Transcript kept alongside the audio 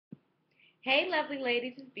Hey, lovely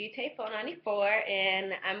ladies, it's Beauty494,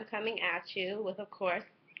 and I'm coming at you with, of course,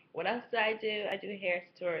 what else do? I do hair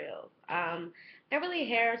tutorials. Not really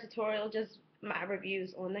hair tutorial, just my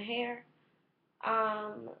reviews on the hair.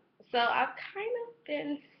 Um, so I've kind of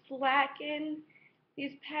been slacking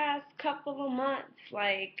these past couple of months,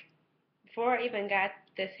 like before I even got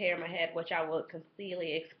this hair in my head, which I will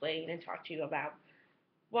completely explain and talk to you about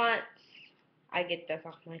once I get this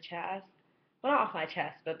off my chest. Well, not off my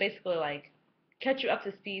chest, but basically like catch you up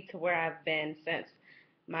to speed to where I've been since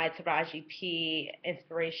my Taraji P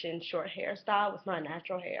inspiration short hairstyle with my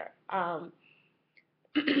natural hair.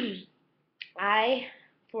 I,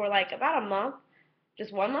 for like about a month,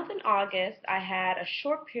 just 1 month in August, I had a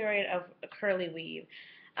short period of a curly weave.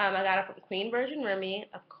 I got it from Queen Virgin Remy,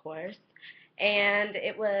 of course, and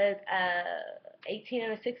it was a 18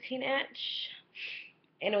 and a 16 inch,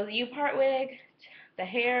 and it was a U-part wig. The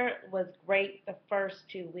hair was great the first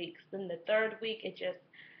 2 weeks. Then the third week, it just,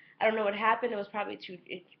 I don't know what happened. It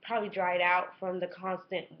probably dried out from the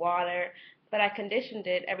constant water. But I conditioned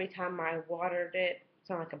it every time I watered it. It's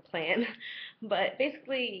not like a plant. But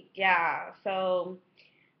basically, yeah. So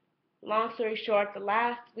long story short, the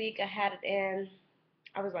last week I had it in,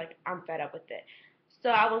 I was like, I'm fed up with it. So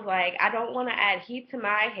I was like, I don't want to add heat to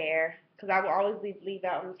my hair because I will always leave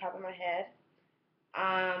out on the top of my head.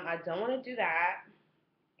 I don't want to do that,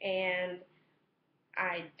 and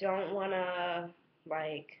I don't want to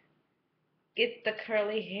like get the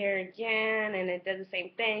curly hair again and it does the same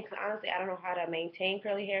thing. Cause honestly, I don't know how to maintain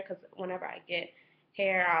curly hair because whenever I get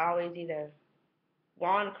hair, I always either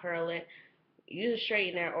want to curl it, use a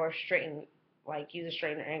straightener, or use a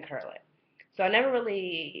straightener and curl it. So I never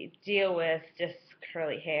really deal with just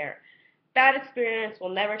curly hair. Bad experience. We'll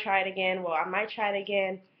never try it again. Well, I might try it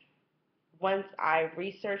again once I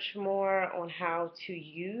research more on how to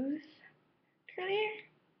use curly hair.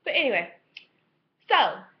 But anyway,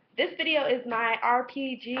 so this video is my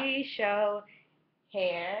RPG show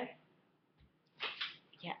hair.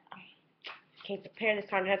 Yeah, can't prepare this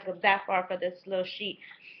time. I have to go that far for this little sheet.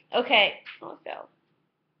 Okay, oh, so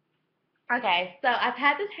okay, so I've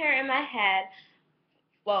had this hair in my head.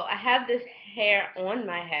 Well, I have this hair on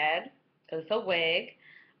my head because it's a wig.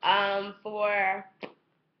 For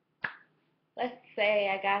let's say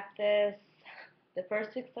I got this the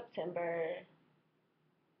first week of September.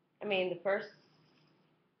 I mean the first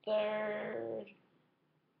third.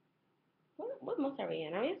 What month are we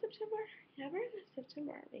in? Are we in September? Yeah, we're in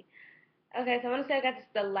September, aren't we? Okay, so I want to say I got this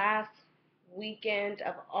the last weekend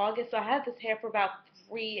of August. So I had this hair for about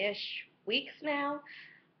 3-ish weeks now.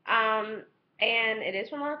 Um, and it is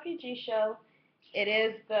from RPG Show. It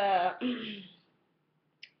is the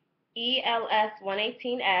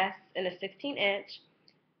els118-s in a 16 inch.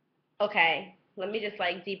 Okay, let me just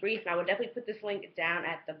like debrief, and I will definitely put this link down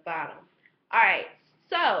at the bottom. All right,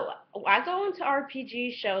 so I go into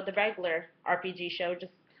RPG Show, the regular RPG Show,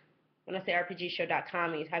 just when I say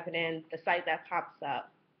RPGSHOW.com, you type it in, the site that pops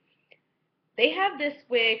up. They have this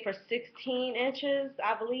wig for 16 inches,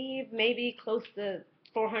 I believe, maybe close to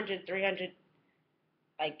 400, 300,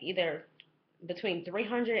 like either between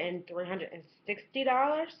 $300 and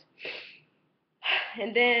 $360.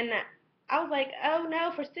 And then I was like, oh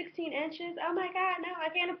no, for 16 inches? Oh my God, no, I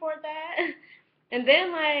can't afford that. And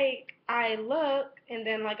then like I look, and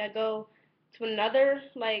then like I go to another,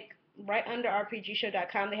 like right under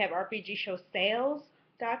RPGShow.com, they have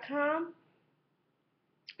RPGShowSales.com.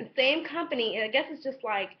 Same company, and I guess it's just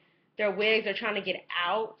like their wigs are trying to get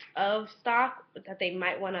out of stock that they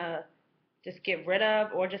might want to just get rid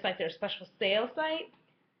of, or just like their special sale site.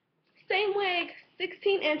 Same wig,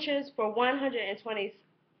 16 inches for 120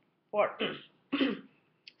 for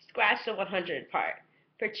scratch the 100 part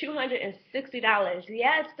for $260.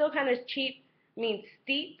 Yeah, it's still kind of cheap, means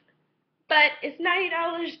steep, but it's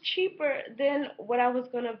 $90 cheaper than what I was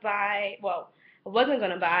gonna buy. Well, I wasn't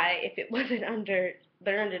gonna buy if it wasn't under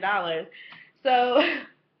 $300. So,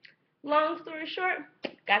 long story short,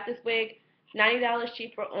 got this wig $90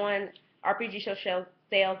 cheaper on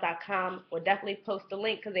RPGShowSales.com. We'll definitely post a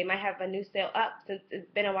link because they might have a new sale up since it's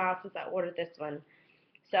been a while since I ordered this one.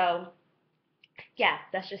 So, yeah,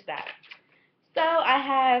 that's just that. So I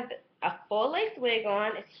have a full lace wig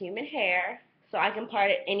on. It's human hair, so I can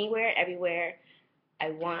part it anywhere, everywhere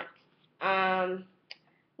I want. Um,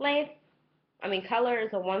 length, color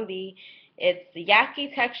is a 1B. It's the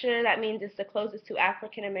Yaki texture. That means it's the closest to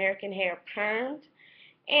African American hair permed.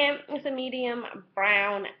 And it's a medium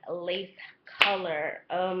brown lace color.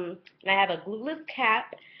 And I have a glueless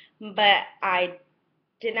cap, but I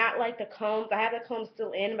did not like the combs. I have the combs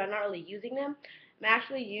still in, but I'm not really using them. I'm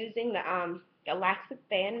actually using the elastic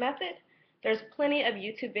band method. There's plenty of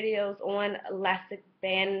YouTube videos on elastic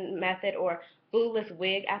band method or glueless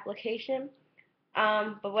wig application.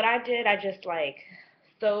 But what I did, I just like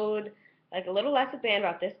sewed like a little elastic band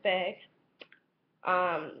about this big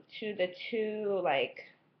to the two like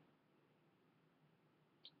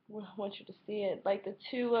I want you to see it like the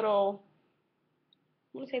two little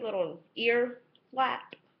I'm gonna say little ear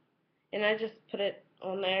flap, and I just put it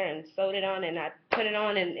on there and sewed it on, and I put it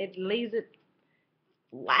on, and it leaves it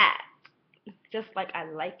flat, just like I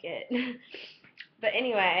like it. But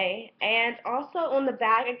anyway, and also on the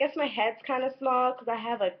back, I guess my head's kind of small because I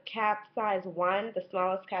have a cap size 1, the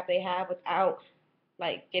smallest cap they have, without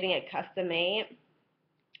like getting it custom made.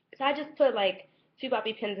 So I just put like 2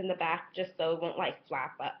 bobby pins in the back just so it won't like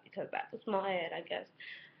flap up because that's a small head, I guess.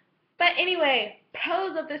 But anyway,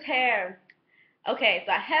 pros of this hair. Okay,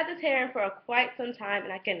 so I had this hair in for quite some time,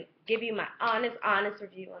 and I can give you my honest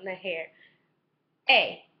review on the hair.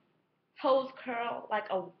 A, hose curl like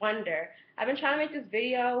a wonder. I've been trying to make this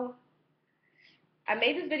video. I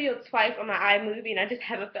made this video twice on my iMovie, and I just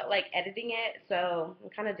haven't felt like editing it, so I'm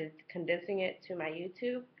kind of condensing it to my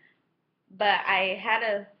YouTube. But I had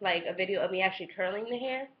a video of me actually curling the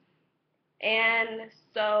hair, and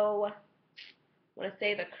so I want to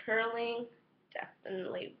say the curling,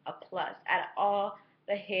 definitely a plus. Out of all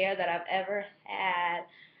the hair that I've ever had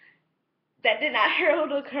that did not hurl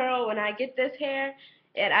to curl, when I get this hair,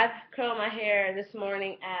 and I've curled my hair this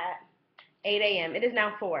morning at 8 a.m. It is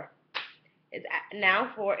now 4. It's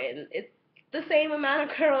now 4, and it's the same amount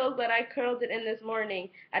of curls that I curled it in this morning.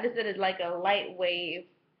 I just did it like a light wave,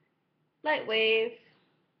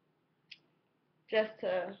 just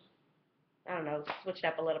to, I don't know, switch it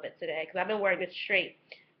up a little bit today, because I've been wearing it straight.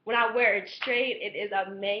 When I wear it straight, it is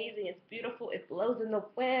amazing. It's beautiful. It blows in the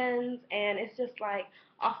winds, and it's just like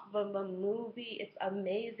off of a movie. It's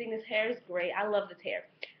amazing. This hair is great. I love this hair.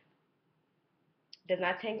 Does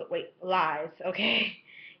not tangle. Wait, lies. Okay,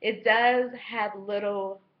 it does have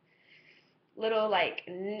little like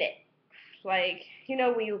nicks, like you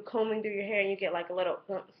know when you're combing through your hair and you get like a little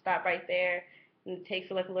stop right there, and it takes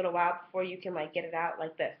like a little while before you can like get it out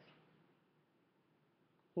like this.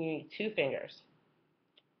 You need 2 fingers.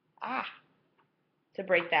 To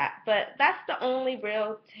break that. But that's the only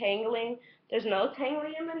real tangling. There's no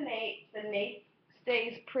tangling in the nape. The nape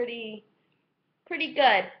stays pretty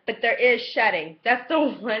good, but there is shedding. That's the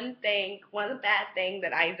one bad thing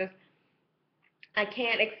that I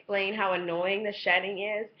can't explain how annoying the shedding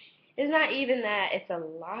is. It's not even that it's a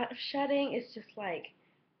lot of shedding. It's just like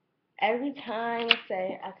every time I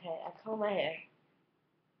say, okay, I comb my hair.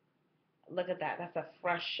 Look at that. That's a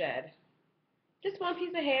fresh shed. Just one piece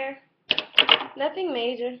of hair. Nothing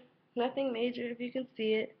major. Nothing major if you can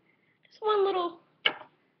see it. Just one little,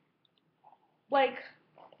 like,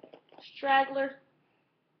 straggler.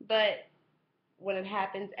 But when it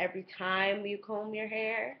happens every time you comb your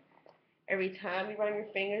hair, every time you run your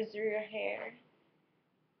fingers through your hair.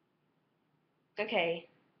 Okay,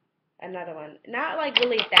 another one. Not like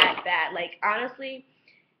really that bad. Like, honestly,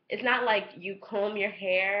 it's not like you comb your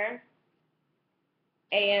hair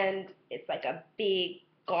and it's like a big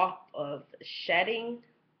gulp of shedding.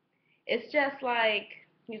 It's just like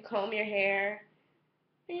you comb your hair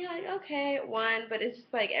and you're like, okay, one, but it's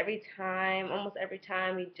just like almost every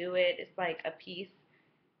time you do it, it's like a piece.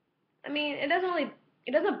 I mean, it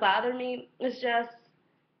doesn't bother me. It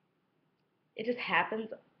just happens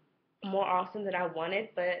more often than I wanted.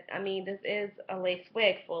 But I mean, this is a lace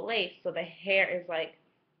wig, full lace, so the hair is like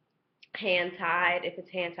hand tied if it's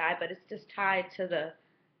hand tied, but it's just tied to the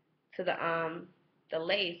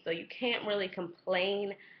lace, so you can't really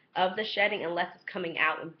complain of the shedding unless it's coming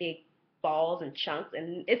out in big balls and chunks,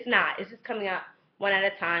 and it's not. It's just coming out one at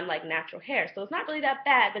a time like natural hair, so it's not really that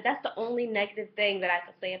bad. But that's the only negative thing that I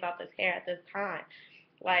can say about this hair at this time.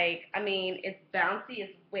 Like, I mean, it's bouncy,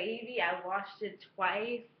 it's wavy. I washed it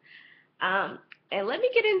twice. And let me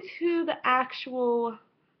get into the actual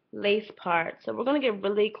lace part. So we're going to get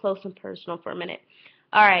really close and personal for a minute.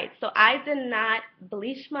 Alright, so I did not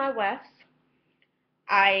bleach my wefts.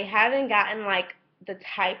 I haven't gotten like the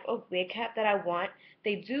type of wig cap that I want.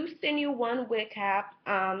 They do send you one wig cap.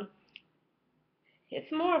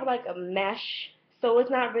 It's more of like a mesh, so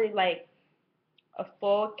it's not really like a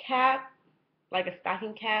full cap, like a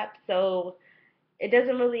stocking cap. So it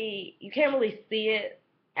doesn't really, you can't really see it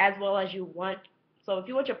as well as you want. So if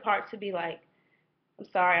you want your part to be like, I'm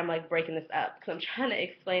sorry, I'm like breaking this up because I'm trying to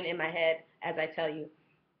explain in my head as I tell you.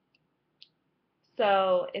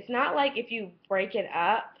 So it's not like if you break it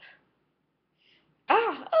up.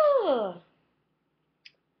 Oh,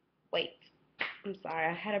 wait. I'm sorry,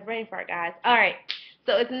 I had a brain fart, guys. All right.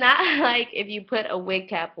 So it's not like if you put a wig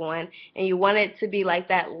cap on and you want it to be like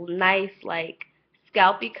that nice, like,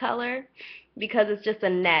 scalpy color, because it's just a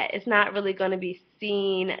net. It's not really going to be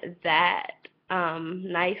seen that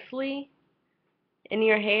nicely in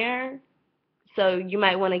your hair. So you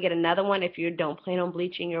might want to get another one if you don't plan on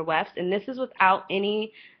bleaching your wefts. And this is without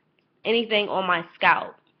anything on my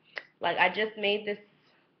scalp. Like, I just made this,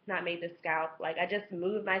 not made this scalp, like, I just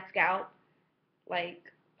moved my scalp, like,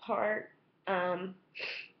 part, I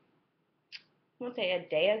want to say a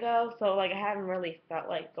day ago. So, like, I haven't really felt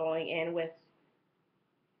like going in with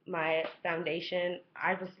my foundation.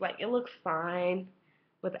 I was like, it looks fine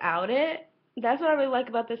without it. That's what I really like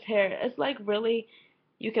about this hair. It's like really,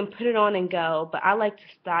 you can put it on and go, but I like to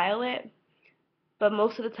style it. But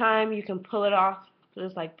most of the time, you can pull it off,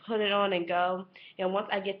 just like put it on and go. And once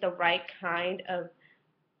I get the right kind of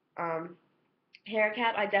um, hair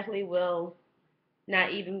cap, I definitely will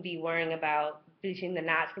not even be worrying about bleaching the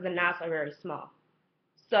knots because the knots are very small.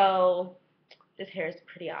 So this hair is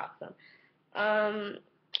pretty awesome. Um,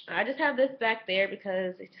 I just have this back there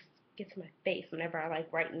because it just gets in my face whenever I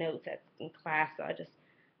like write notes in class. So I just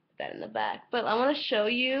put that in the back. But I want to show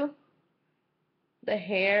you the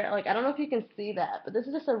hair. Like, I don't know if you can see that, but this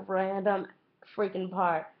is just a random freaking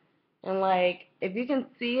part. And like, if you can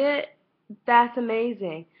see it, that's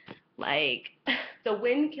amazing. Like, the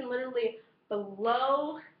wind can literally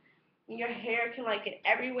blow. Your hair can like get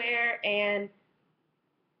everywhere, and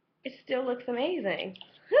it still looks amazing.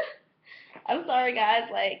 I'm sorry, guys.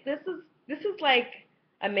 Like, this is like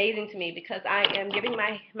amazing to me because I am giving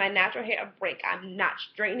my natural hair a break. I'm not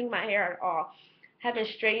straightening my hair at all. I haven't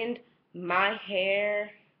straightened my hair,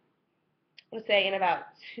 let's say, in about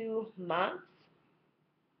 2 months.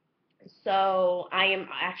 So I am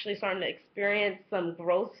actually starting to experience some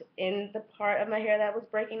growth in the part of my hair that was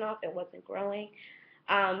breaking off. It wasn't growing.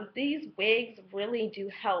 These wigs really do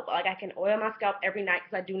help. Like, I can oil my scalp every night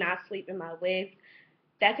because I do not sleep in my wigs.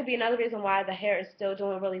 That could be another reason why the hair is still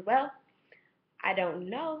doing really well. I don't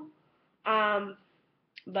know. Um,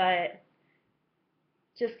 but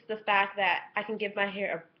just the fact that I can give my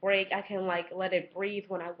hair a break, I can like let it breathe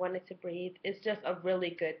when I want it to breathe. It's just a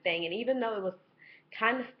really good thing. And even though it was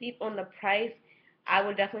kind of steep on the price, I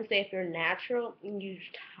would definitely say if you're natural and you're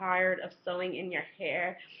tired of sewing in your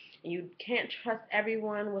hair, and you can't trust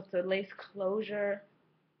everyone with the lace closure,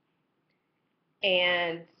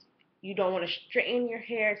 and you don't want to straighten your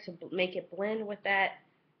hair to make it blend with that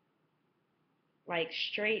like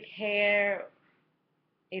straight hair,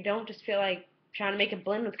 you don't just feel like trying to make it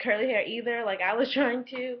blend with curly hair either, like I was trying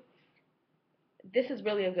to, this is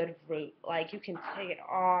really a good route. Like, you can take it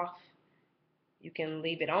off, you can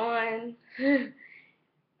leave it on,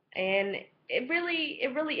 and it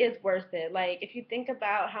really is worth it. Like, if you think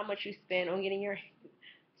about how much you spend on getting your,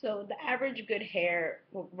 so the average good hair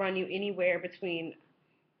will run you anywhere between,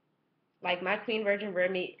 like, my Queen Virgin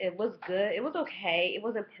Remy, it was good, it was okay, it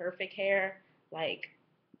wasn't perfect hair, like,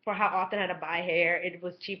 for how often I had to buy hair, it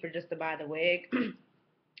was cheaper just to buy the wig.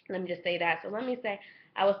 Let me just say that. So let me say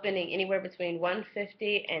I was spending anywhere between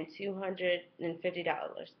 $150 and $250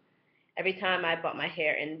 every time I bought my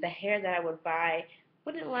hair, and the hair that I would buy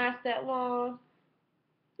wouldn't last that long.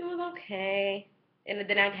 It was okay, and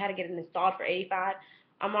then I had to get it installed for $85.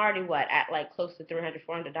 I'm already what, at like close to $300,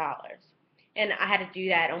 $400, and I had to do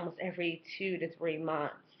that almost every 2 to 3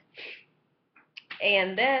 months.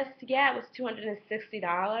 And this, yeah, it was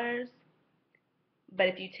 $260. But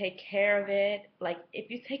if you take care of it, like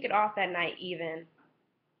if you take it off at night even,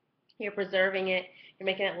 you're preserving it, you're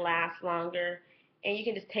making it last longer, and you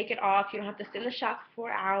can just take it off. You don't have to sit in the shop for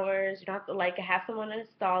 4 hours. You don't have to like have someone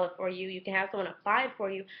install it for you. You can have someone apply it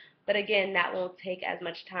for you, but again, that won't take as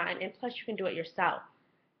much time, and plus you can do it yourself.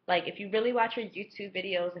 Like, if you really watch your YouTube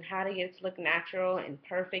videos and how to get it to look natural and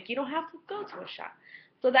perfect, you don't have to go to a shop.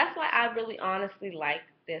 So that's why I really honestly like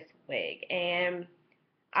this wig, and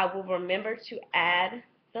I will remember to add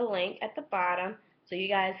the link at the bottom so you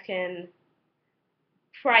guys can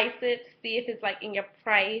price it, see if it's like in your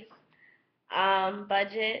price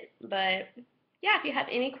budget. But yeah, if you have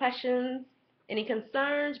any questions, any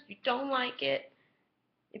concerns, if you don't like it,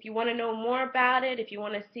 if you want to know more about it, if you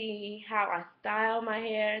want to see how I style my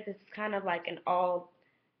hair, this is kind of like an all,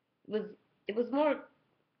 it was, it was more,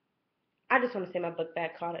 I just want to say my book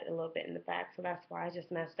bag caught it a little bit in the back, so that's why I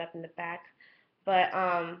just messed up in the back. But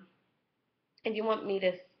if you want me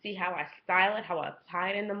to see how I style it, how I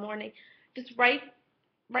apply it in the morning, just right,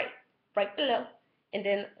 right below, and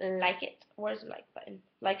then like it. Where's the like button?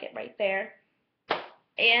 Like it right there.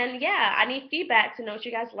 And yeah, I need feedback to know what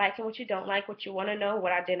you guys like and what you don't like, what you want to know,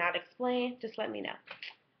 what I did not explain. Just let me know.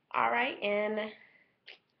 All right, and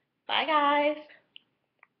bye, guys.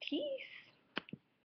 Peace.